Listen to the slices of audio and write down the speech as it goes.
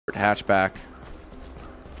hatchback.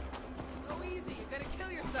 Go easy. You're gonna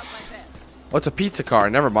kill yourself like that. Oh, it's a pizza car.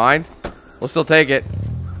 Never mind. We'll still take it.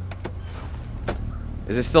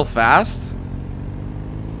 Is it still fast?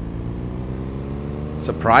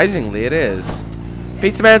 Surprisingly, it is.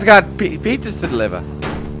 Pizza Man's got pizzas to deliver.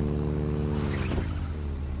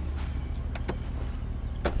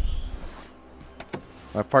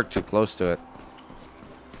 I parked too close to it.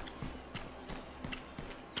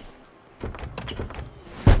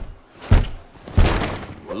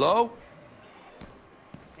 Hello?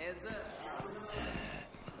 Heads up.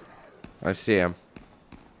 I see him.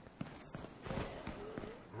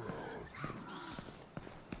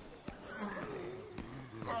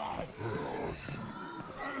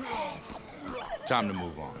 Time to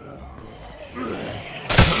move on.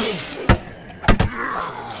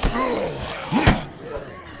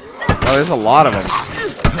 Oh, there's a lot of them.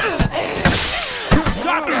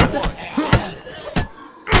 Got that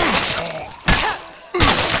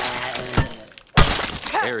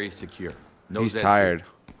one. Area secure. No He's Zeds tired.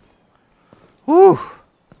 Whew.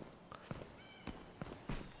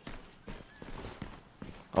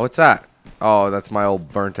 Oh, what's that? Oh, that's my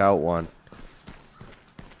old burnt out one.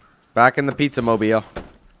 Back in the pizza mobile.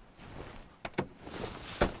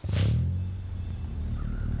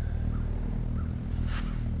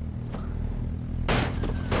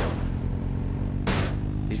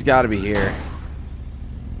 He's got to be here.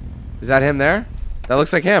 Is that him there? That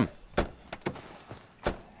looks like him.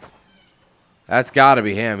 That's got to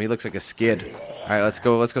be him. He looks like a skid. All right, let's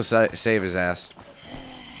go. Let's go save his ass.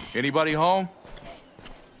 Anybody home?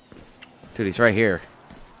 Dude, he's right here.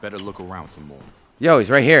 Better look around some more. Yo, he's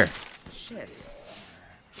right here. Shit.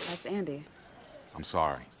 That's Andy. I'm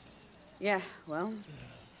sorry. Yeah, well,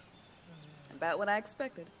 about what I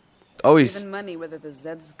expected. Oh, he's... Even money, whether the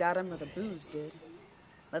Zeds got him or the booze did.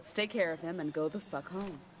 Let's take care of him and go the fuck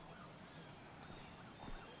home.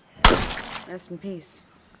 Rest in peace,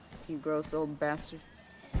 you gross old bastard.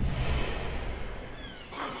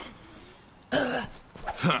 Huh.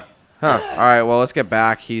 Alright, well, let's get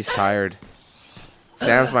back. He's tired.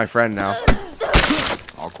 Sam's my friend now.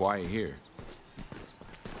 All quiet here.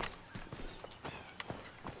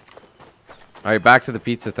 Alright, back to the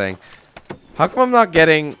pizza thing. How come I'm not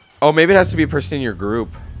getting... Oh, maybe it has to be a person in your group.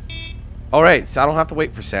 Alright, so I don't have to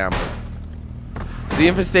wait for Sam. So the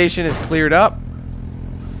infestation is cleared up.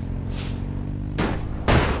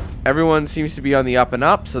 Everyone seems to be on the up and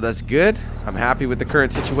up, so that's good. I'm happy with the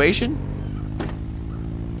current situation.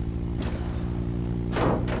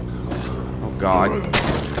 Oh, God.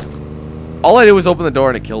 All I did was open the door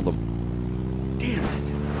and it killed him. Damn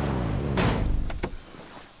it.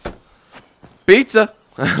 Pizza!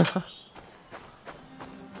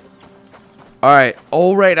 Alright.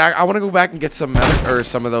 Alright, I want to go back and get some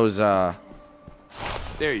some of those,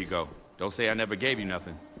 There you go. Don't say I never gave you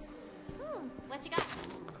nothing. What you got?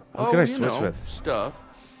 What can I switch with? Stuff.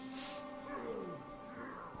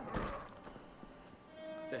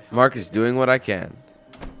 Mark is doing what I can.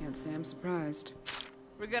 And Sam's surprised.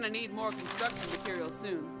 We're gonna need more construction material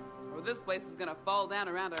soon, or this place is gonna fall down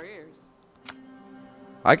around our ears.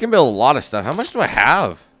 I can build a lot of stuff. How much do I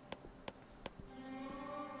have?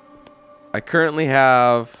 I currently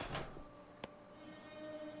have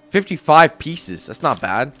 55 pieces. That's not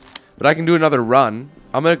bad. But I can do another run.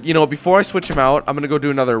 I'm gonna, you know, before I switch him out, I'm gonna go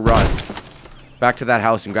do another run. Back to that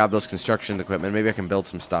house and grab those construction equipment. Maybe I can build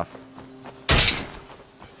some stuff.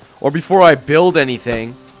 Or before I build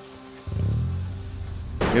anything,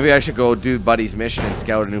 maybe I should go do Buddy's mission and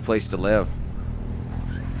scout a new place to live.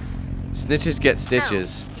 Snitches get stitches.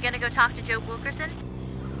 So, you gonna go talk to Joe Wilkerson?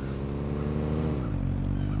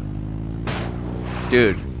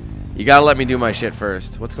 Dude, you gotta let me do my shit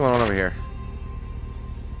first. What's going on over here?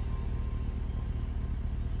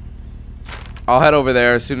 I'll head over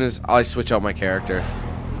there as soon as I switch out my character.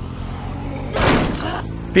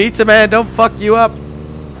 Pizza Man, don't fuck you up.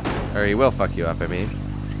 Or he will fuck you up, I mean.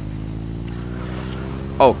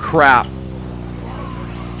 Oh, crap.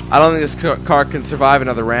 I don't think this car can survive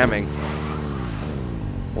another ramming.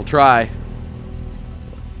 We'll try.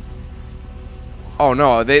 Oh,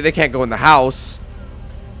 no, they can't go in the house.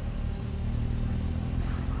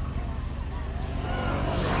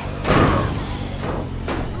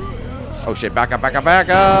 Oh shit, back up, back up, back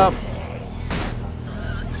up!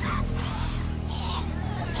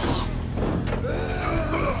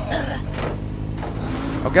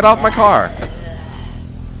 Oh, get off my car!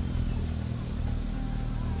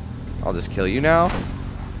 I'll just kill you now.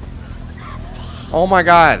 Oh my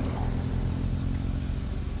god!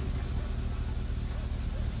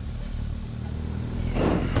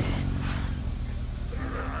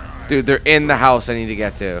 Dude, they're in the house I need to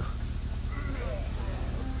get to.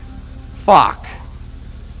 Fuck.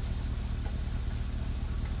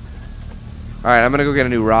 Alright, I'm gonna go get a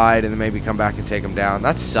new ride and then maybe come back and take them down.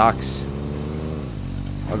 That sucks.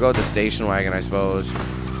 I'll go with the station wagon, I suppose.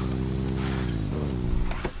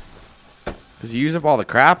 Because you use up all the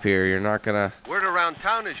crap here, you're not gonna... Word around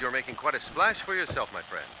town is you're making quite a splash for yourself, my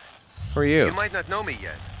friend. For you. You might not know me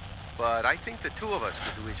yet, but I think the two of us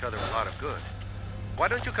could do each other a lot of good. Why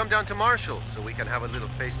don't you come down to Marshall so we can have a little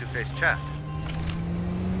face-to-face chat?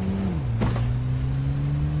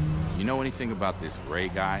 You know anything about this Ray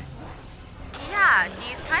guy? Yeah,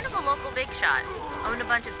 he's kind of a local big shot. Owned a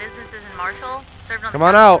bunch of businesses in Marshall, served on Come the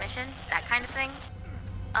on county out. commission, that kind of thing.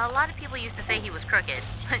 A lot of people used to say he was crooked,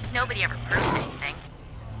 but nobody ever proved anything.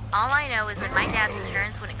 All I know is when my dad's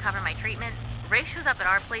insurance wouldn't cover my treatment, Ray shows up at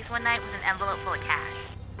our place one night with an envelope full of cash.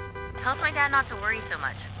 Tells my dad not to worry so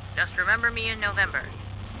much. Just remember me in November.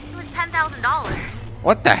 It was $10,000.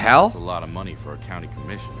 What the That's hell? a lot of money for a county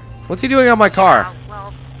commissioner. What's he doing on my car? Yeah,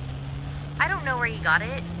 well, I don't know where he got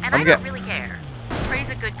it, and I'm I get- don't really care. Ray's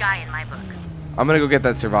a good guy in my book. I'm gonna go get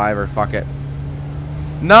that survivor. Fuck it.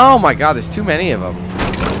 No, my god, there's too many of them.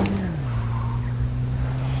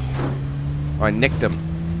 Oh, I nicked him.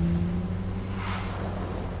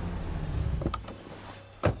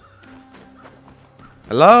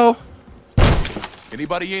 Hello?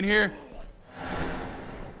 Anybody in here?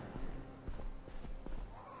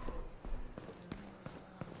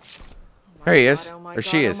 There he is. Oh my Or god,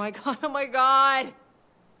 she is. Oh my god, oh my god.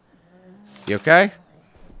 You okay?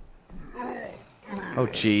 Oh,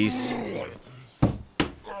 jeez.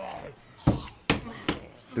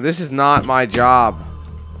 Dude, this is not my job.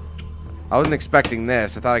 I wasn't expecting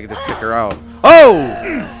this. I thought I could just pick her out.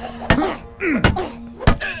 Oh!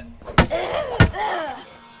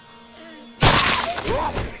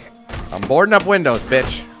 I'm boarding up windows,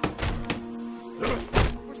 bitch.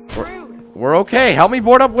 We're screwed. We're okay. Help me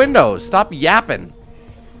board up windows. Stop yapping.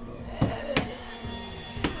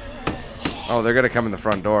 Oh, they're gonna come in the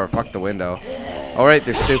front door. Fuck the window. All right,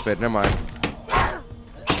 they're stupid. Never mind.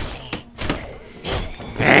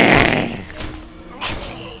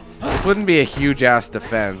 This wouldn't be a huge ass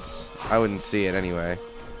defense. I wouldn't see it anyway.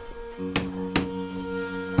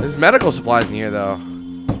 There's medical supplies in here though.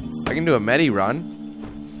 I can do a medi run.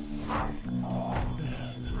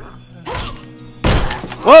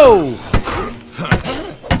 Whoa!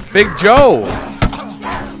 Big Joe!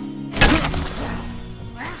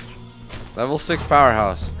 Level 6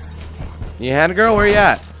 powerhouse. You hand girl, where you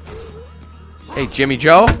at? Hey, Jimmy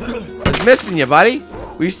Joe. I was missing you, buddy.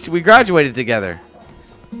 We graduated together.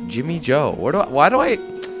 Jimmy Joe. Why do I?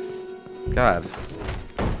 God.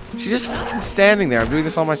 She's just fucking standing there. I'm doing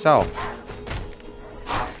this all myself.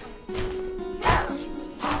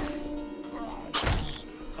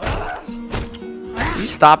 You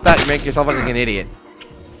stop that. You make yourself look like an idiot.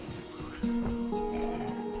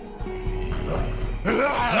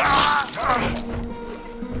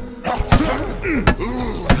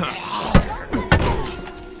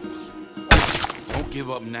 Don't give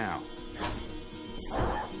up now.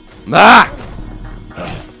 Ah!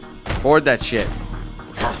 Board that shit.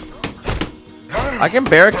 I can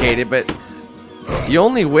barricade it, but you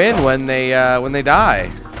only win when they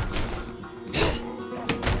die.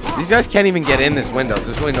 These guys can't even get in this window,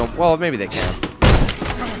 so there's really no... Well, maybe they can.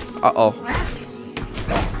 Uh-oh.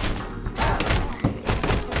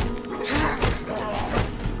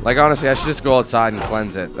 Like, honestly, I should just go outside and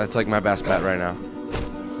cleanse it. That's, like, my best bet right now.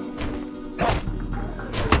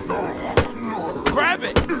 Grab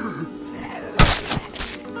it!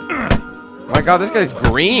 Oh my god, this guy's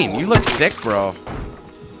green. You look sick, bro.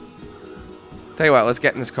 Tell you what, let's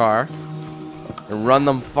get in this car and run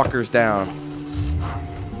them fuckers down.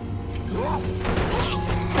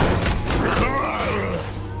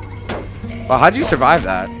 Wow, how'd you survive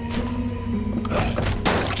that?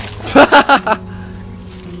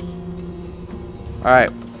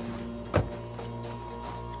 Alright.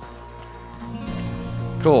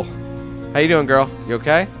 Cool. How you doing, girl? You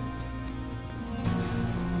okay?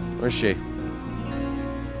 Where's she?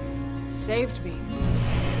 Saved me.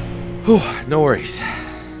 Whew, no worries.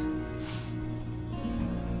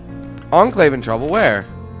 Enclave in trouble? Where?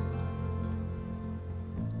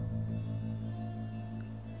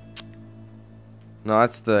 No,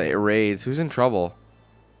 that's the raids. Who's in trouble?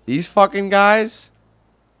 These fucking guys?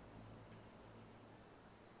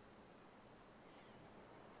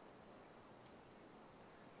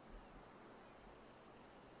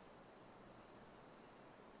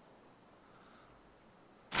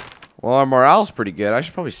 Well, our morale's pretty good. I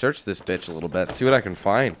should probably search this bitch a little bit, see what I can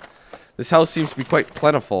find. This house seems to be quite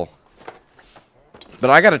plentiful. But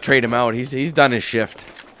I gotta trade him out. He's done his shift.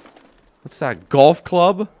 What's that? Golf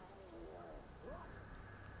club?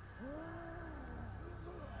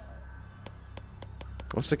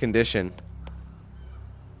 What's the condition?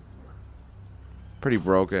 Pretty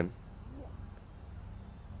broken.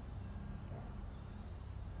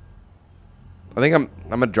 I think I'm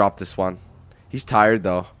gonna drop this one. He's tired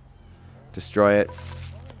though. Destroy it.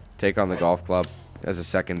 Take on the golf club as a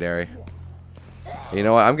secondary. You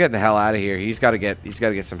know what? I'm getting the hell out of here. He's gotta get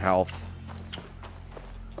some health.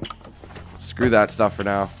 Screw that stuff for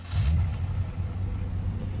now.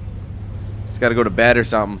 He's gotta go to bed or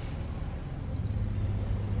something.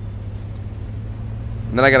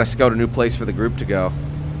 And then I gotta scout a new place for the group to go.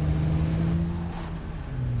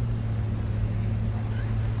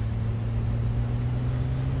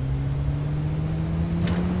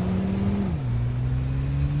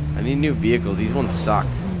 I need new vehicles. These ones suck.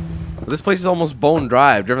 But this place is almost bone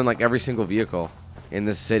dry. I've driven like every single vehicle in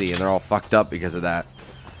this city, and they're all fucked up because of that.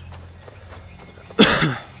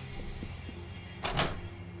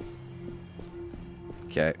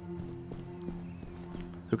 Okay.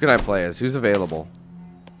 Who can I play as? Who's available?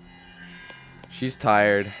 She's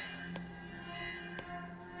tired.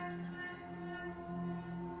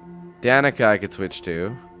 Danica I could switch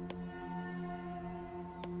to.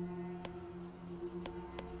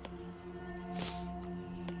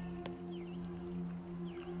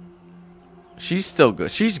 She's still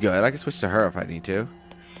good. She's good. I can switch to her if I need to.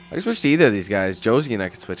 I can switch to either of these guys. Josie and I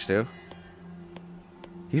can switch to.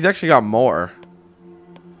 He's actually got more.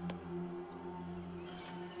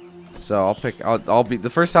 So I'll pick. I'll be the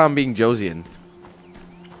first time I'm being Josian.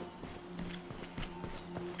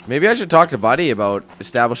 Maybe I should talk to Buddy about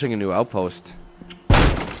establishing a new outpost.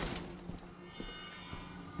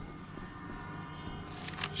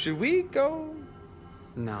 Should we go?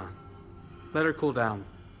 Nah. Let her cool down.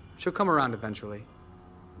 She'll come around eventually.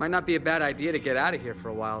 Might not be a bad idea to get out of here for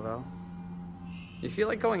a while, though. You feel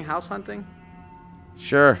like going house hunting?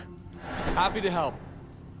 Sure. Happy to help.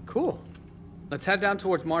 Cool. Let's head down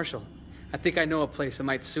towards Marshall. I think I know a place that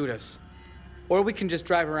might suit us. Or we can just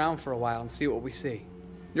drive around for a while and see what we see.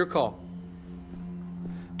 Your call.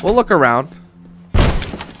 We'll look around.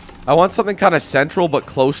 I want something kind of central but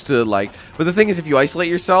close to like... But the thing is, if you isolate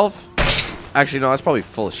yourself... Actually, no, that's probably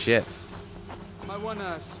full of shit. Might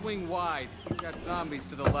wanna swing wide. Got zombies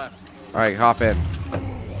to the left. Alright, hop in.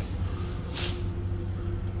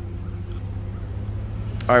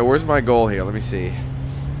 Alright, where's my goal here? Let me see.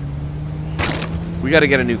 We gotta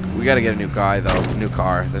get a new guy though. New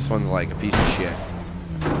car. This one's like a piece of shit.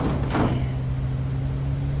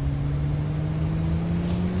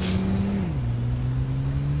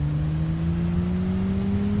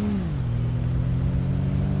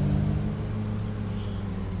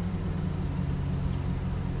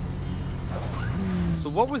 So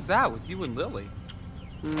what was that with you and Lily?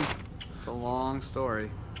 It's a long story.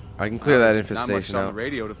 I can clear that Not much infestation on the out.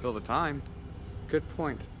 radio to fill the time. Good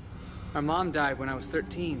point. Our mom died when I was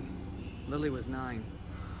 13. Lily was 9.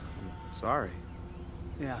 Sorry.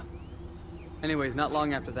 Yeah. Anyways, not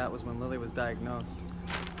long after that was when Lily was diagnosed.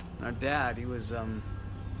 And our dad,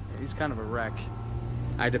 he's kind of a wreck.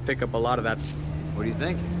 I had to pick up a lot of that. What do you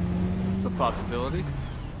think? It's a possibility.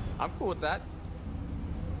 I'm cool with that.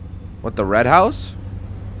 What, the red house?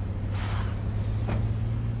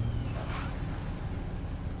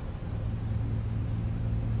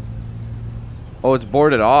 Oh, it's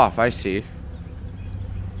boarded off. I see.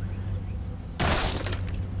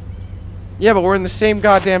 Yeah, but we're in the same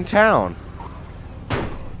goddamn town.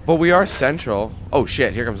 But we are central. Oh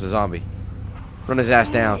shit, here comes the zombie. Run his ass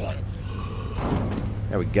down.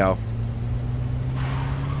 There we go.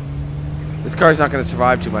 This car's not gonna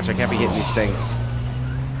survive too much. I can't be hitting these things.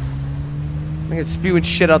 I think it's spewing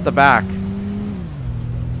shit out the back.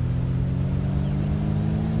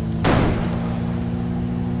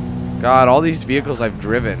 God, all these vehicles I've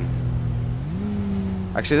driven.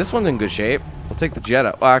 Actually, this one's in good shape. I'll take the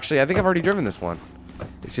Jetta. Well, actually, I think I've already driven this one.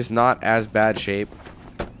 It's just not as bad shape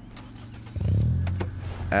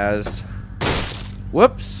as...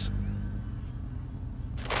 Whoops.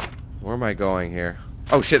 Where am I going here?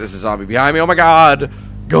 Oh shit, there's a zombie behind me. Oh my god.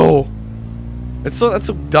 Go. That's so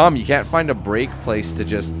dumb. You can't find a break place to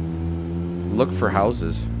just look for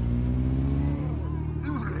houses.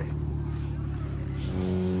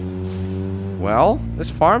 Well,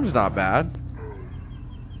 this farm's not bad.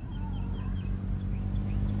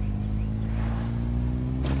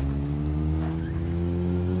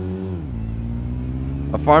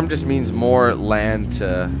 A farm just means more land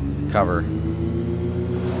to cover.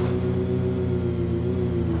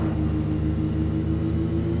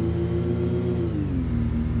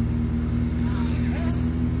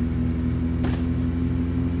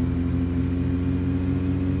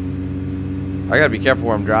 I gotta be careful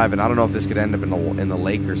where I'm driving. I don't know if this could end up in the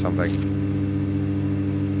lake or something.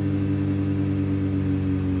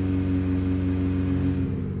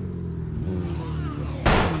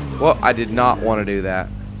 Well, I did not want to do that.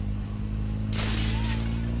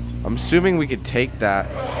 I'm assuming we could take that.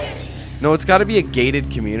 No, it's got to be a gated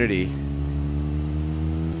community.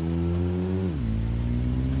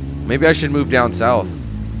 Maybe I should move down south.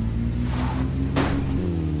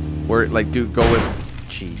 Or like, dude, go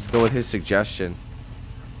with his suggestion.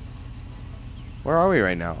 Where are we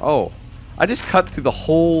right now? Oh, I just cut through the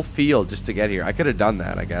whole field just to get here. I could have done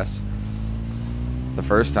that, I guess, the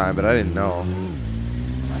first time, but I didn't know.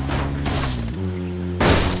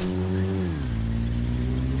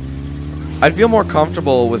 I'd feel more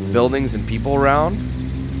comfortable with buildings and people around.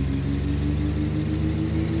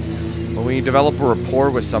 But when you develop a rapport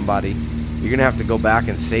with somebody, you're gonna have to go back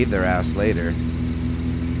and save their ass later.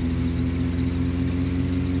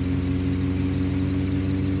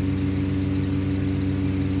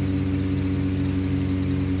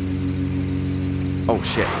 Oh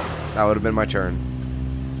shit, that would have been my turn.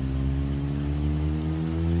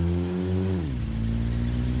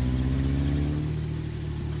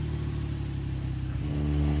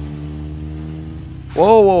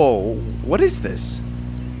 Whoa, whoa, whoa, what is this?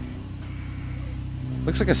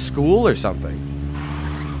 Looks like a school or something.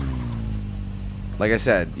 Like I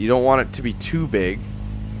said, you don't want it to be too big.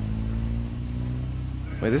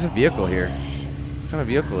 Wait, there's a vehicle here. What kind of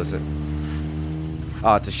vehicle is it?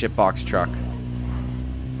 Oh, it's a shitbox truck.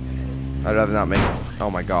 I'd rather not make it.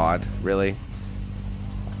 Oh my god, really?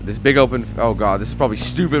 This big open... Oh god, this is probably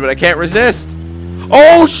stupid, but I can't resist!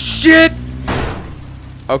 Oh shit!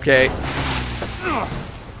 Okay.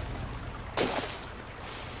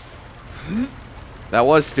 That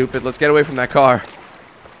was stupid. Let's get away from that car.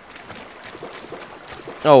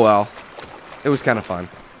 Oh well. It was kind of fun.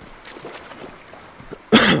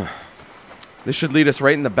 This should lead us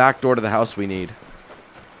right in the back door to the house we need.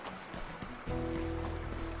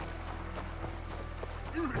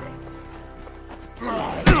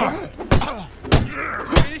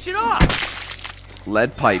 Finish it off!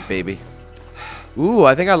 Lead pipe, baby. Ooh,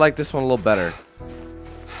 I think I like this one a little better.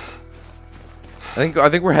 I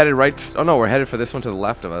think we're headed right. Oh no, we're headed for this one to the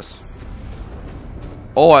left of us.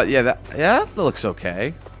 Oh yeah, that looks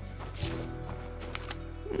okay.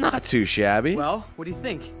 Not too shabby. Well, what do you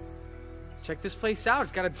think? Check this place out.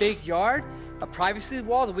 It's got a big yard, a privacy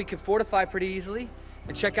wall that we could fortify pretty easily,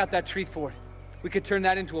 and check out that tree fort. We could turn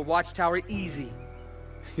that into a watchtower easy.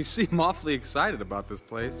 You seem awfully excited about this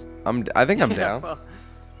place. I think I'm down. Well,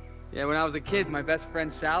 yeah, when I was a kid, my best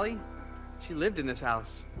friend Sally, she lived in this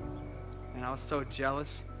house. And I was so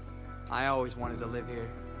jealous. I always wanted to live here.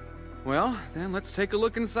 Well, then let's take a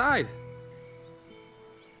look inside.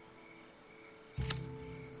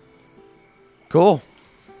 Cool.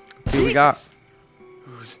 Let's see what we got.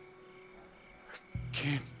 Who's... I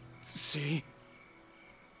can't see.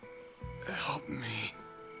 Help me.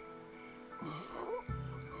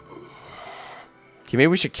 Okay, maybe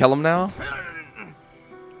we should kill him now.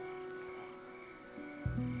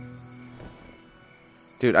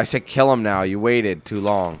 Dude, I said kill him now. You waited too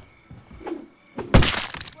long.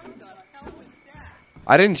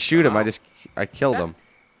 I didn't shoot him. I killed him.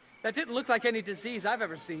 That didn't look like any disease I've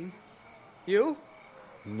ever seen. You?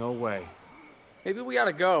 No way. Maybe we ought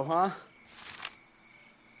to go, huh?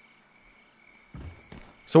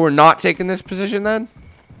 So we're not taking this position then?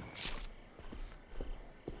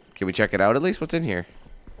 Can we check it out at least? What's in here?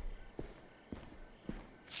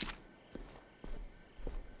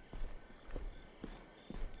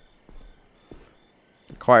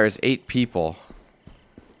 Requires 8 people.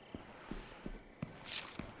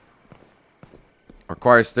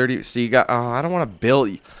 Requires 30. So you got. Oh, I don't want to build.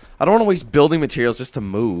 I don't want to waste building materials just to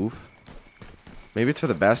move. Maybe it's for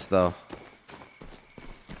the best though.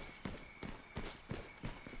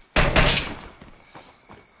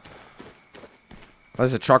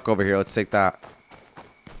 There's a truck over here. Let's take that.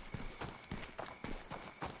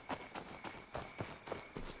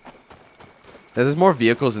 There's more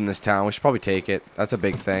vehicles in this town. We should probably take it. That's a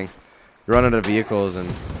big thing. You run out of vehicles and...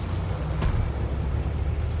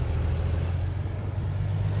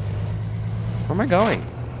 Where am I going?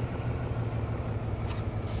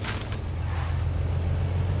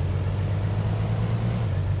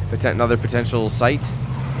 Another potential site.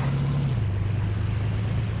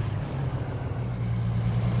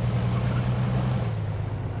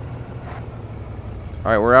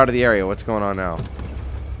 Alright, we're out of the area. What's going on now?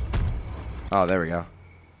 Oh, there we go.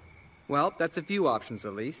 Well, that's a few options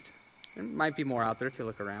at least. There might be more out there if you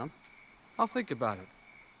look around. I'll think about it.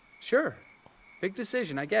 Sure. Big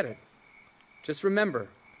decision, I get it. Just remember,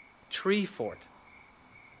 Tree fort.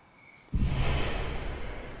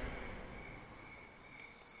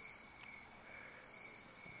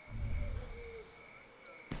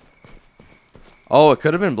 Oh, it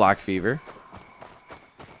could have been black fever.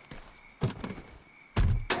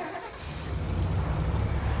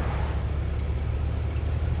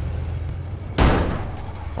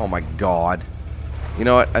 Oh my god. You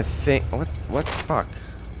know what? I think what the fuck?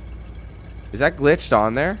 Is that glitched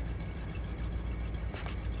on there?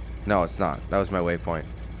 No, it's not. That was my waypoint.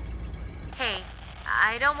 Hey,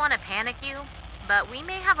 I don't want to panic you, but we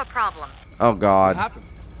may have a problem. Oh god. What happened?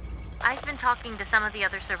 I've been talking to some of the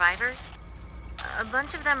other survivors. A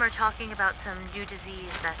bunch of them are talking about some new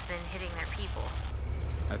disease that's been hitting their people.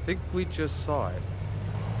 I think we just saw it.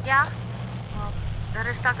 Yeah? Well,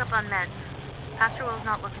 better stock up on meds. Pastor Will's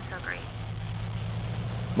not looking so great.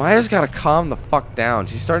 Maya's gotta calm the fuck down.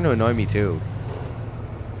 She's starting to annoy me too.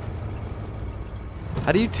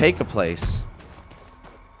 How do you take a place?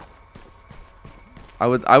 I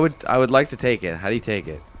would like to take it. How do you take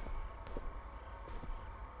it?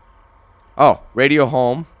 Oh, radio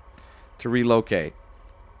home to relocate.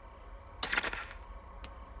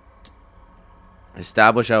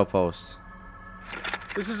 Establish outposts.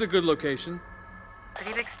 This is a good location.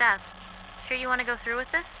 Pretty big step. Sure you want to go through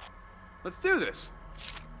with this? Let's do this.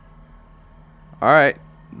 All right,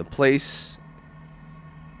 the place.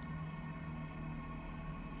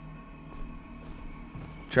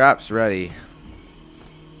 Traps ready.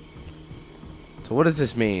 So what does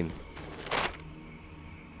this mean?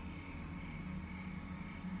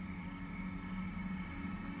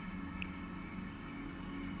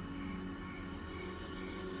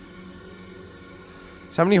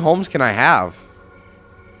 So how many homes can I have?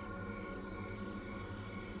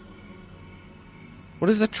 What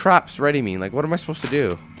does the traps ready mean? Like, what am I supposed to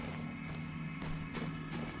do?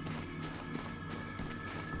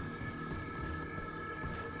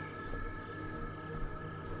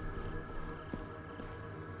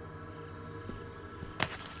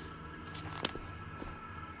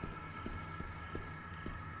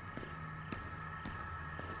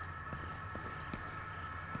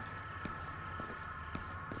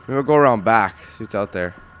 Maybe we'll go around back, see what's out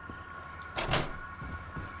there.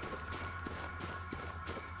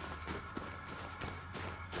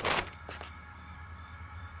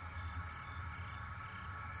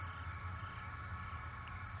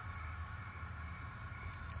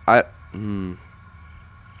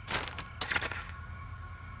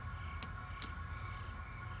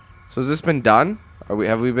 So has this been done?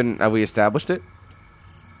 Have we established it?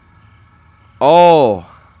 Oh.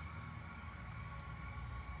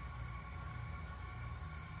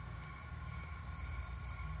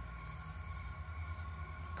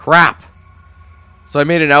 Crap. So I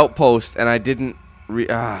made an outpost and I didn't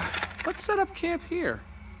Let's set up camp here.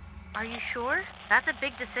 Are you sure? That's a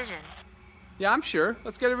big decision. Yeah, I'm sure.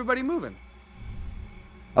 Let's get everybody moving.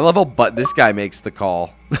 I love how this guy makes the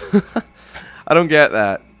call. I don't get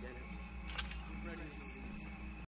that.